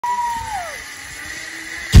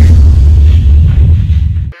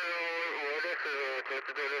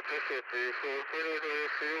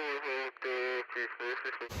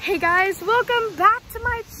Hey guys, welcome back to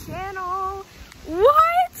my channel.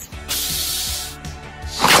 What?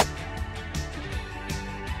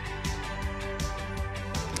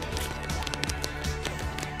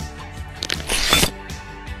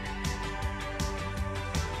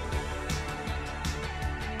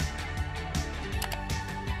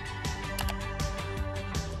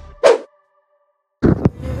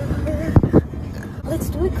 Let's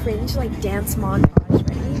do a cringe like dance montage,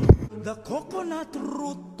 ready? The coconut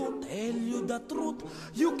root, to tell you the truth,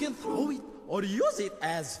 you can throw it or use it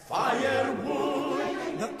as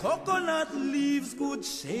firewood. The coconut leaves good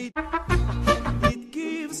shade. It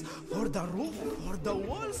gives for the roof, for the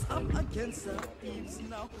walls, up against the eaves.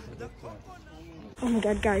 Now the coconut. Oh my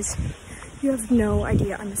god, guys, you have no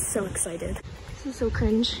idea. I'm so excited. This is so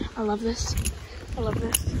cringe. I love this. I love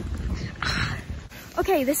this.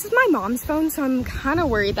 Okay, this is my mom's phone, so I'm kind of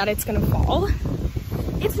worried that it's gonna fall.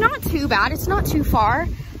 It's not too bad, it's not too far,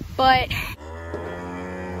 but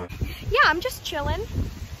yeah, I'm just chilling.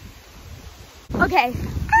 Okay,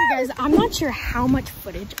 you guys, I'm not sure how much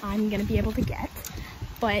footage I'm gonna be able to get,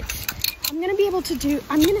 but I'm gonna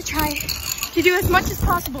try to do as much as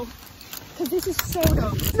possible, because this is so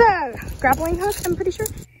dope. The grappling hook, I'm pretty sure.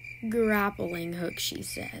 Grappling hook, she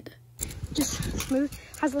said. Just smooth,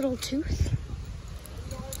 has a little tooth.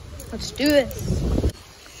 Let's do this.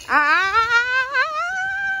 Let's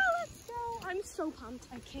go. I'm so pumped.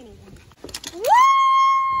 I can't even. Woo!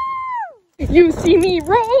 You see me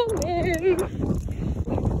rolling.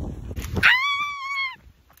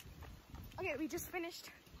 Okay, we just finished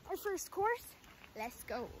our first course. Let's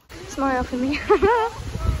go. Smile for me.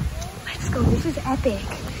 Let's go. This is epic.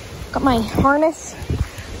 Got my harness,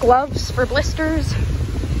 gloves for blisters.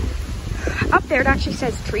 Up there it actually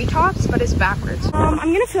says treetops, but it's backwards.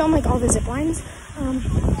 I'm gonna film like all the zip lines.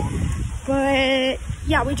 But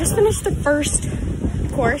yeah, we just finished the first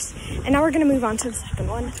course and now we're gonna move on to the second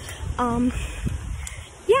one.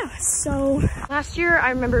 Yeah, so last year I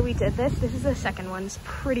remember we did this. This is the second one. It's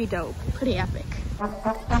pretty dope, pretty epic.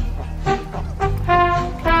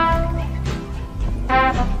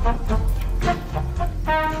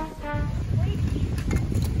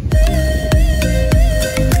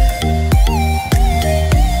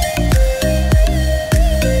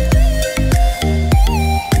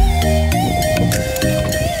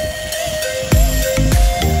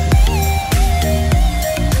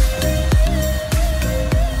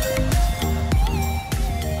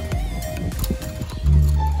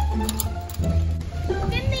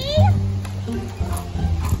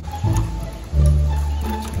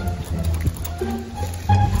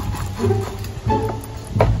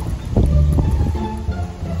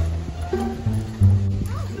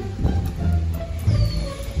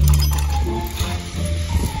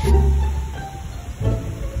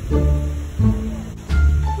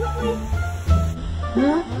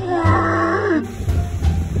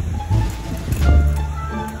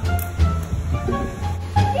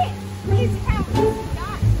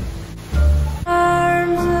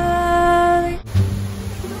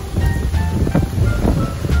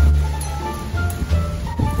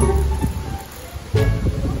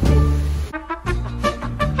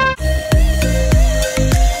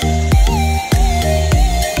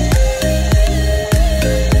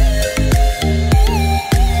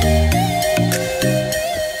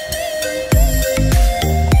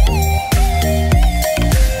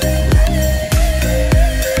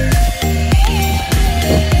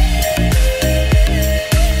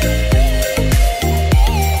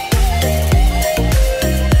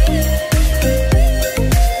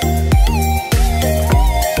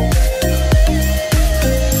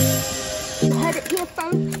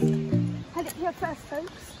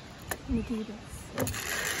 Folks, let me do this.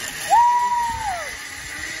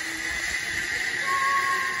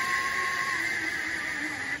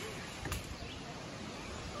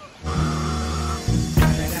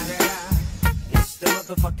 It's the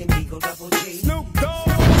motherfucking Eagle Double G. Snoop Dogg.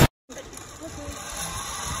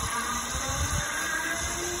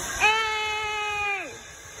 Hey!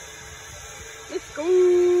 Let's go.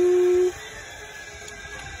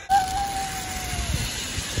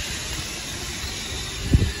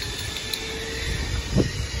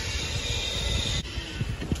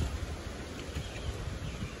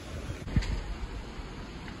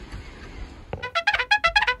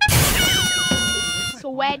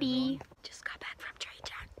 Sweaty. Just got back from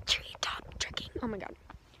treetop trekking. Oh my god.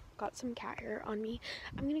 Got some cat hair on me.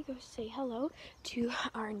 I'm gonna go say hello to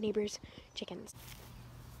our neighbor's chickens.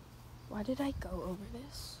 Why did I go over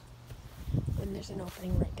this when there's an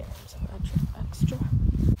opening right there? I'm so extra.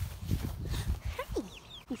 Hi.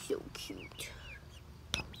 He's so cute.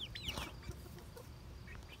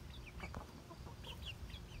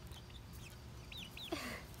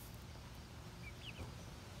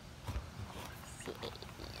 So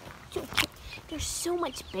cute. They're so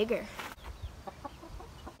much bigger.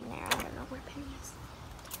 There, I don't know where Penny is.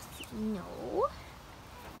 No.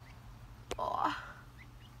 Oh,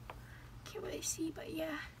 can't really see, but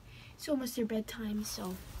yeah, it's almost their bedtime,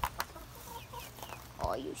 so.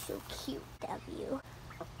 Oh, you're so cute, W.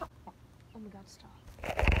 Oh my God, stop.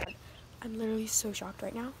 I'm literally so shocked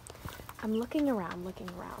right now. I'm looking around.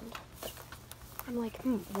 I'm like,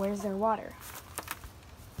 where's their water?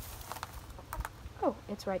 Oh,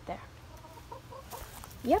 it's right there.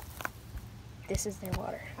 Yep, this is their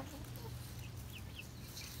water.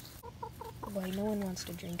 Why no one wants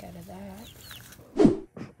to drink out of that?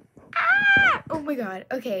 Ah! Oh my God,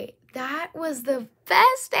 okay, that was the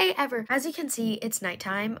best day ever. As you can see, it's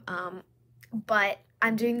nighttime, but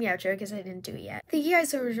I'm doing the outro because I didn't do it yet. Thank you guys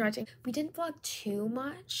so much for watching. We didn't vlog too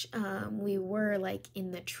much. We were like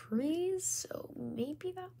in the trees, so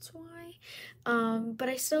maybe that's why. But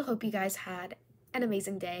I still hope you guys had an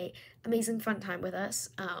amazing day, amazing fun time with us.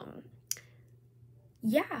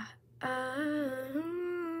 Yeah.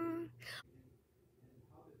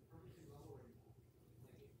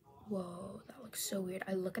 Whoa, that looks so weird.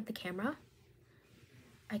 I look at the camera.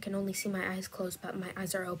 I can only see my eyes closed, but my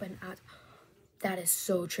eyes are open. That is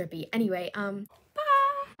so trippy. Anyway, bye.